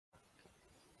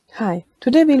Hi,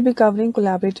 today we'll be covering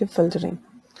collaborative filtering.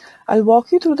 I'll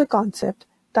walk you through the concept,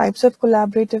 types of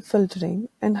collaborative filtering,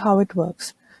 and how it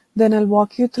works. Then I'll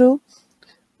walk you through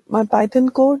my Python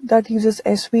code that uses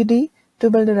SVD to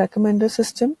build a recommender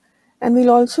system, and we'll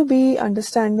also be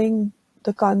understanding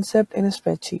the concept in a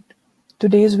spreadsheet.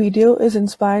 Today's video is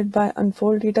inspired by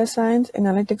Unfold Data Science,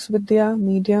 Analytics Vidya,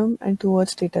 Medium, and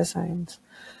Towards Data Science.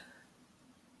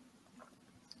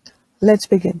 Let's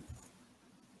begin.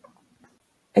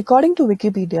 According to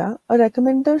Wikipedia, a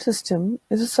recommender system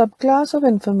is a subclass of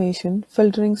information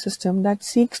filtering system that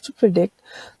seeks to predict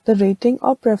the rating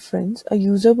or preference a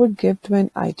user would give to an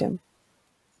item.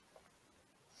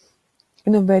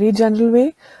 In a very general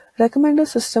way, recommender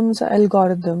systems are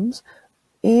algorithms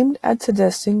aimed at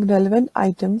suggesting relevant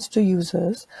items to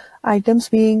users, items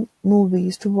being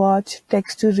movies to watch,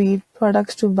 text to read,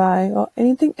 products to buy, or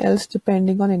anything else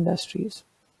depending on industries.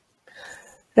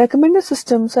 Recommender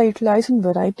systems are utilized in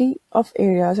a variety of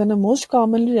areas and are most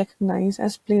commonly recognized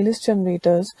as playlist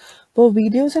generators for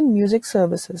videos and music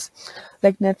services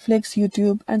like Netflix,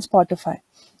 YouTube, and Spotify,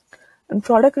 and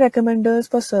product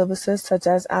recommenders for services such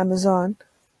as Amazon,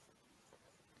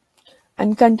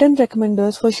 and content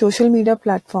recommenders for social media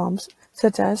platforms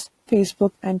such as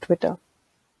Facebook and Twitter.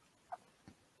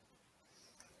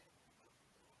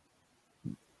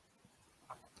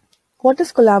 What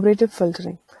is collaborative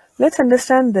filtering? Let's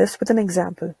understand this with an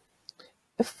example.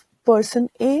 If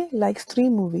person A likes 3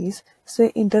 movies,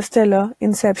 say Interstellar,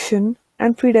 Inception,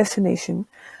 and Predestination,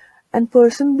 and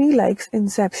person B likes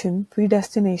Inception,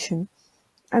 Predestination,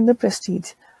 and The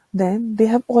Prestige, then they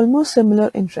have almost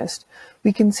similar interest.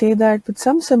 We can say that with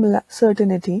some similar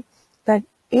certainty that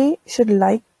A should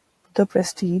like The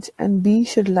Prestige and B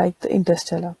should like the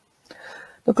Interstellar.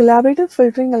 The collaborative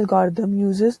filtering algorithm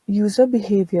uses user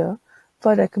behavior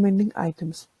for recommending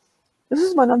items. This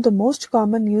is one of the most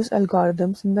common used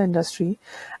algorithms in the industry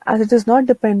as it is not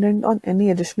dependent on any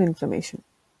additional information.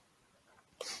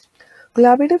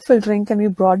 Collaborative filtering can be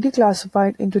broadly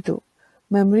classified into two: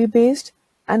 memory-based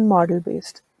and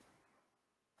model-based.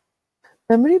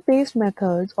 Memory-based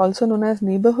methods, also known as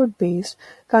neighborhood-based,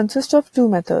 consist of two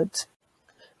methods: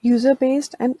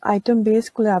 user-based and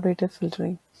item-based collaborative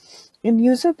filtering. In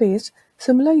user-based,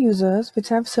 similar users which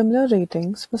have similar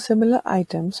ratings for similar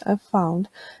items are found,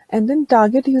 and then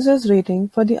target user's rating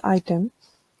for the item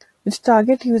which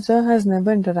target user has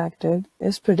never interacted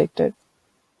is predicted.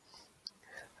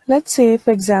 Let's say,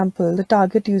 for example, the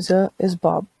target user is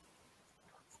Bob.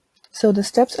 So the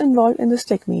steps involved in this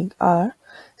technique are: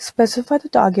 specify the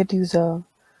target user,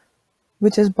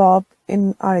 which is Bob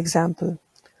in our example.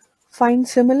 Find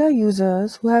similar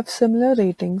users who have similar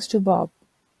ratings to Bob.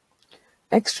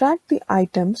 Extract the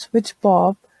items which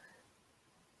Bob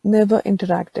never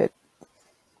interacted.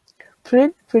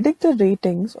 Predict the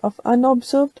ratings of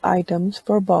unobserved items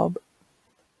for Bob.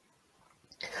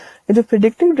 If the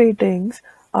predicted ratings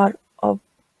are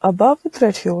above the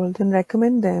threshold, then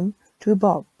recommend them to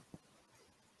Bob.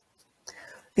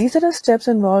 These are the steps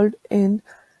involved in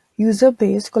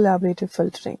user-based collaborative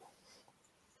filtering.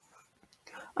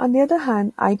 On the other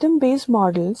hand, item-based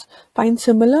models find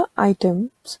similar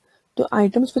items to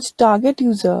items which target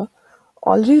user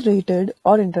already rated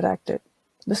or interacted.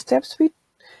 The steps we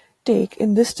take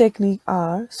in this technique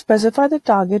are: specify the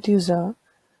target user,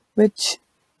 which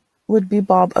would be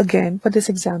Bob again for this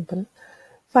example.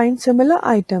 Find similar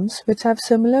items which have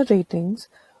similar ratings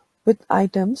with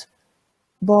items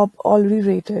Bob already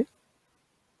rated.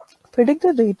 Predict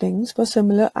the ratings for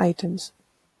similar items.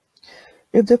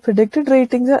 If the predicted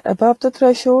ratings are above the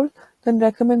threshold, then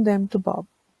recommend them to Bob.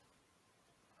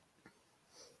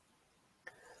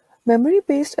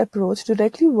 Memory-based approach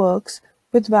directly works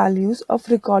with values of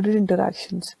recorded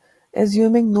interactions,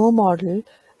 assuming no model,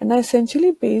 and are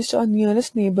essentially based on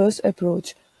nearest neighbors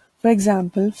approach. For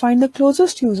example, find the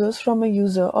closest users from a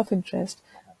user of interest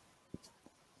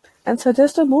and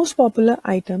suggest the most popular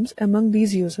items among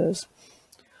these users.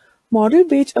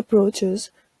 Model-based approaches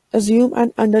assume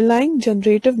an underlying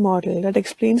generative model that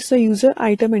explains the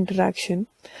user-item interaction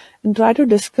and try to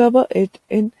discover it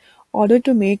in order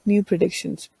to make new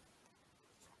predictions.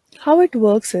 How it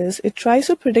works is, it tries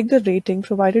to predict the rating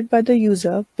provided by the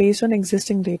user based on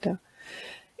existing data.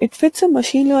 It fits a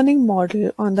machine learning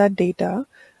model on that data,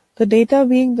 the data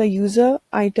being the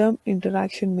user-item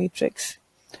interaction matrix.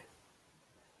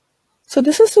 So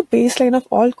this is the baseline of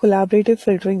all collaborative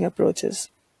filtering approaches.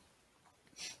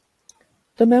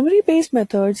 The memory-based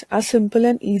methods are simple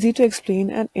and easy to explain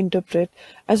and interpret,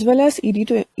 as well as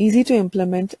easy to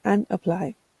implement and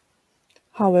apply.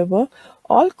 However,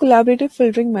 all collaborative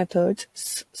filtering methods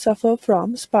suffer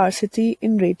from sparsity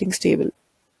in ratings table.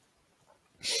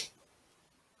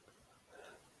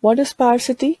 What is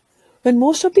sparsity? When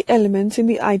most of the elements in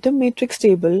the item matrix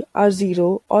table are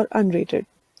zero or unrated.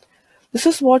 This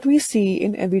is what we see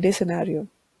in everyday scenario.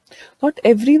 Not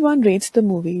everyone rates the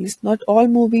movies, not all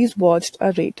movies watched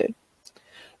are rated.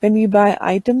 When we buy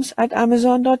items at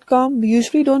Amazon.com, we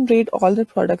usually don't rate all the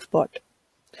products bought.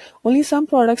 Only some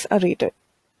products are rated.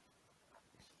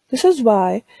 This is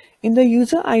why in the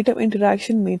user item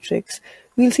interaction matrix,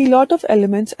 we'll see lot of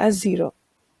elements as zero.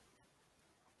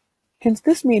 Hence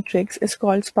this matrix is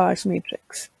called sparse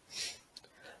matrix.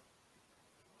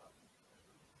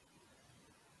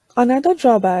 Another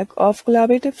drawback of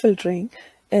collaborative filtering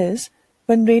is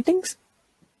when ratings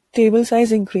table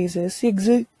size increases,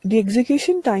 the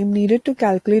execution time needed to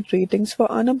calculate ratings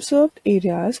for unobserved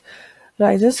areas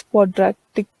rises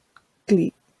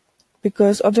quadratically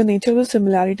because of the nature of the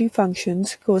similarity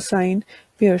functions, cosine,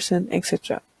 Pearson,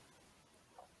 etc.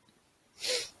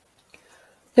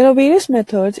 There are various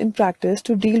methods in practice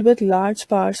to deal with large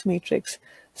sparse matrix,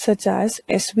 such as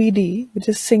SVD, which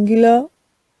is singular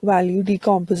value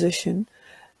decomposition,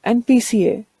 and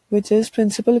PCA, which is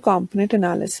principal component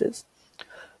analysis.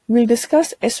 We'll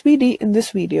discuss SVD in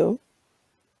this video.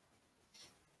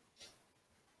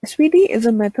 SVD is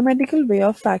a mathematical way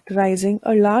of factorizing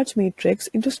a large matrix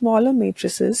into smaller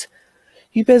matrices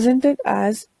represented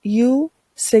as U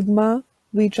sigma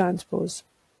V transpose.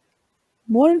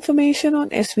 More information on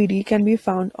SVD can be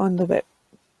found on the web.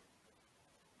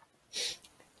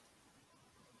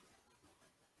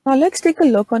 Now let's take a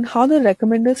look on how the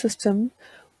recommender system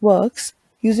works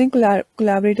using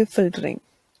collaborative filtering.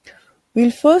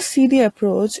 We'll first see the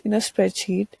approach in a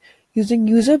spreadsheet using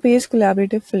user-based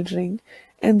collaborative filtering,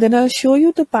 and then I'll show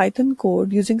you the Python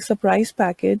code using surprise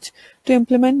package to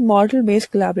implement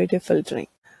model-based collaborative filtering.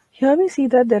 Here we see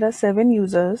that there are 7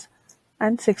 users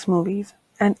and 6 movies,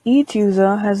 and each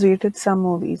user has rated some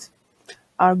movies.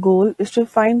 Our goal is to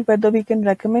find whether we can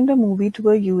recommend a movie to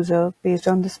a user based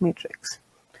on this matrix.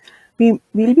 We'll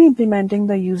be implementing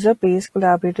the user-based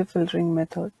collaborative filtering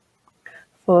method.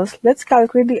 First, let's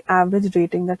calculate the average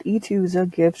rating that each user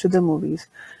gives to the movies.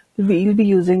 We'll be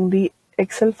using the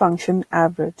Excel function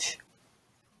average.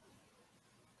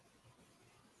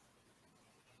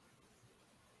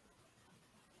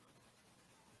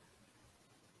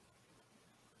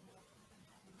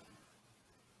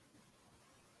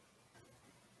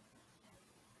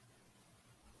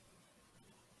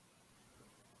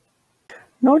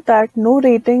 Note that no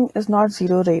rating is not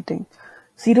zero rating.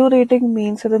 Zero rating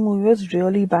means that the movie was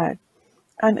really bad.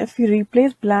 And if we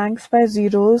replace blanks by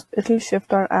zeros, it'll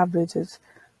shift our averages.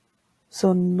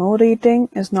 So no rating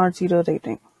is not zero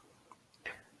rating.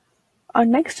 Our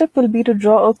next step will be to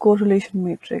draw a correlation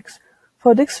matrix.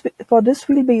 For this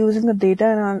we'll be using the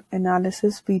data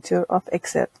analysis feature of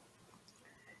Excel.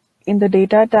 In the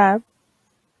data tab,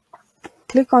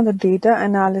 click on the data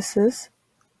analysis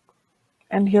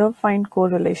and here find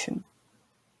correlation.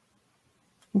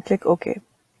 And click OK.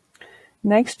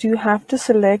 Next, you have to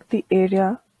select the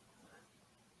area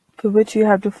for which you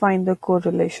have to find the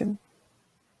correlation.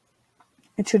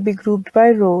 It should be grouped by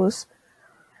rows.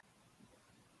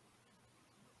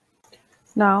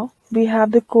 Now we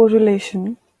have the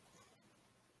correlation.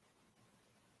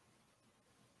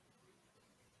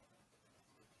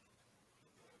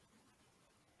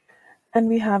 And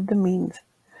we have the means.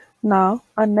 Now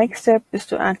our next step is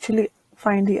to actually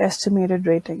find the estimated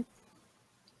rating.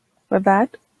 For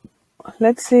that,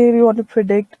 let's say we want to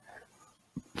predict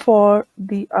for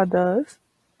the others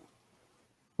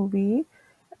movie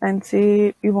and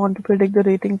say we want to predict the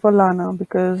rating for Lana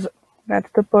because that's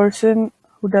the person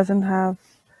who doesn't have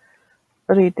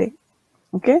a rating.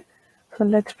 Okay, so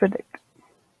let's predict.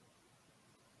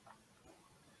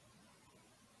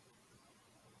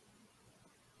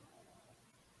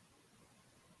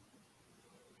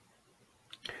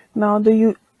 Now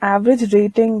the average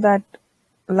rating that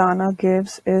Lana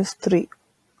gives is 3.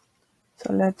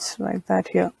 So let's write that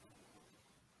here.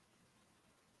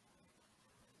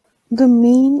 The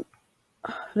mean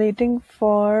rating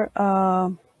for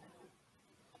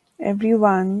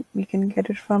everyone, we can get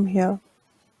it from here.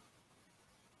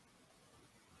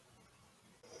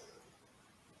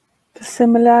 The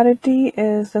similarity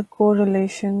is the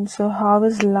correlation. So how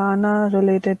is Lana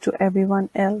related to everyone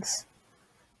else?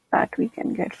 That we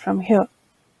can get from here.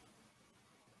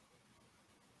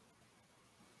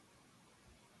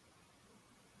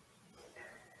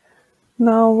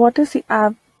 Now, what is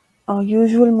the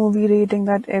usual movie rating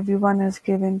that everyone has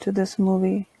given to this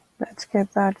movie? Let's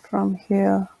get that from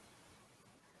here.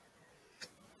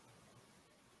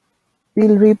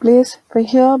 We'll replace for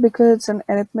here because it's an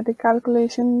arithmetic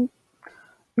calculation.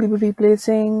 We'll be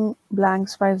replacing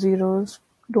blanks by zeros.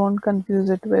 Don't confuse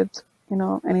it with,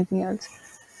 anything else.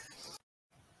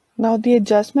 Now the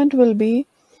adjustment will be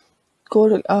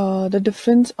the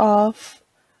difference of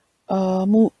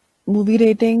movie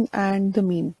rating and the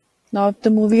mean. Now, if the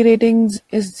movie rating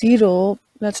is 0,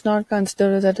 let's not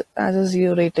consider that as a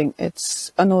 0 rating.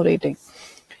 It's a no rating.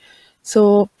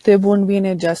 So there won't be any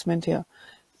adjustment here.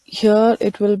 Here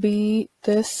it will be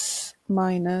this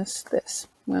minus this.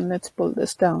 And let's pull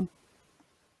this down.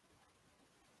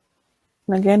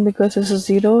 And again, because this is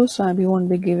 0, so we won't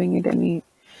be giving it any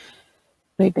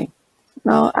rating.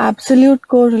 Now, absolute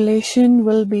correlation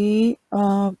will be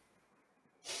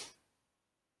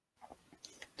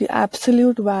the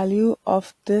absolute value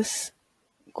of this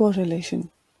correlation.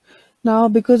 Now,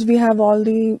 because we have all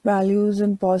the values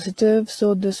in positive,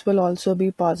 so this will also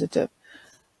be positive.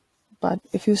 But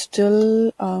if you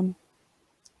still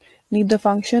need the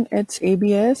function, it's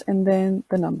ABS and then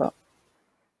the number.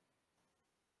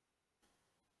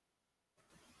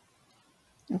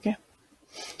 Okay.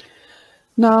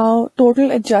 Now, total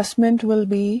adjustment will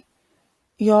be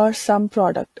your sum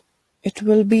product. It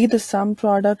will be the sum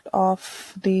product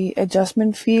of the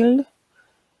adjustment field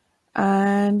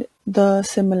and the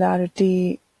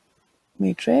similarity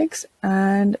matrix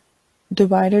and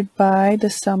divided by the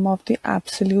sum of the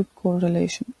absolute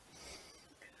correlation.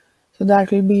 So that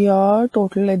will be your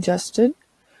total adjusted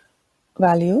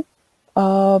value.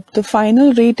 The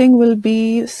final rating will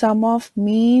be sum of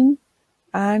mean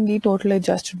and the total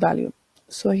adjusted value.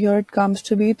 So here it comes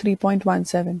to be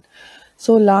 3.17.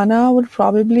 So Lana would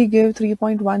probably give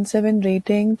 3.17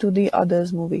 rating to the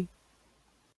Others movie.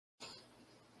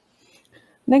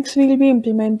 Next, we will be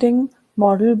implementing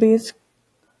model-based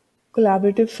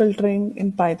collaborative filtering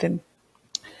in Python.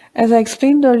 As I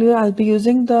explained earlier, I'll be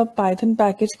using the Python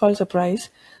package called Surprise.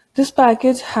 This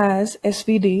package has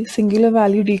SVD, singular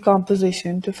value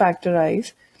decomposition, to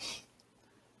factorize.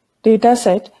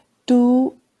 Dataset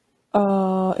 2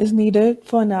 is needed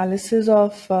for analysis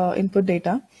of input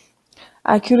data.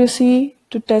 Accuracy,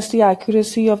 to test the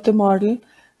accuracy of the model,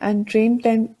 and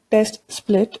train test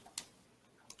split,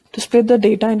 to split the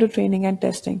data into training and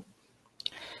testing.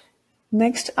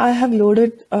 Next, I have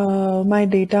loaded my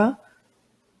dataset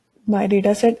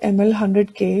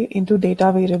ML100K into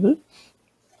data variable.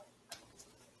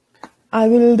 I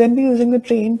will then be using the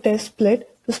train test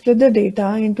split to split the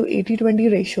data into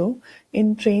 80-20 ratio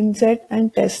in train set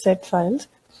and test set files.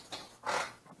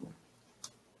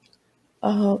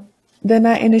 Then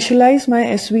I initialize my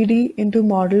SVD into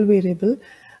model variable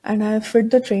and I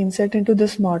fit the train set into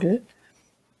this model.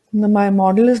 Now my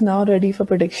model is now ready for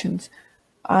predictions.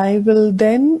 I will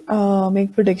then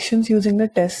make predictions using the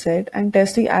test set and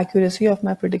test the accuracy of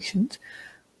my predictions.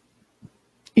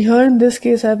 Here in this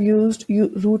case, I've used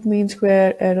root mean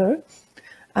square error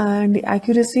and the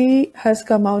accuracy has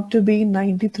come out to be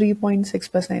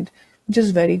 93.6%, which is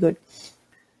very good.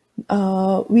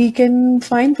 We can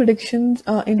find predictions,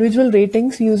 individual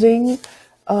ratings using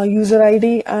user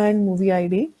ID and movie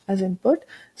ID as input.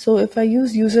 So if I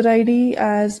use user ID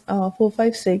as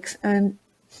 456 and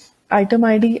item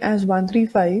ID as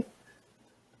 135,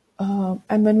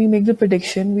 and when we make the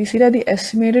prediction, we see that the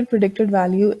estimated predicted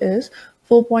value is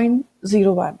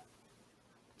 4.01.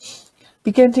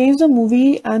 We can change the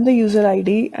movie and the user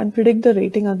ID and predict the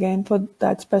rating again for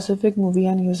that specific movie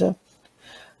and user.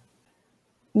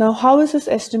 Now, how is this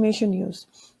estimation used?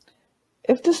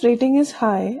 If this rating is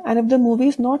high and if the movie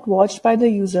is not watched by the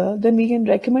user, then we can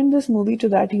recommend this movie to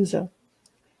that user.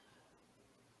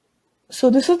 So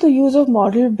this is the use of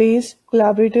model-based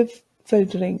collaborative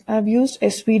filtering. I've used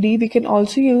SVD. We can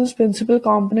also use principal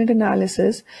component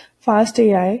analysis, fast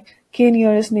AI,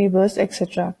 k-nearest neighbors,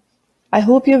 etc. I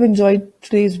hope you have enjoyed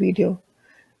today's video.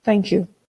 Thank you.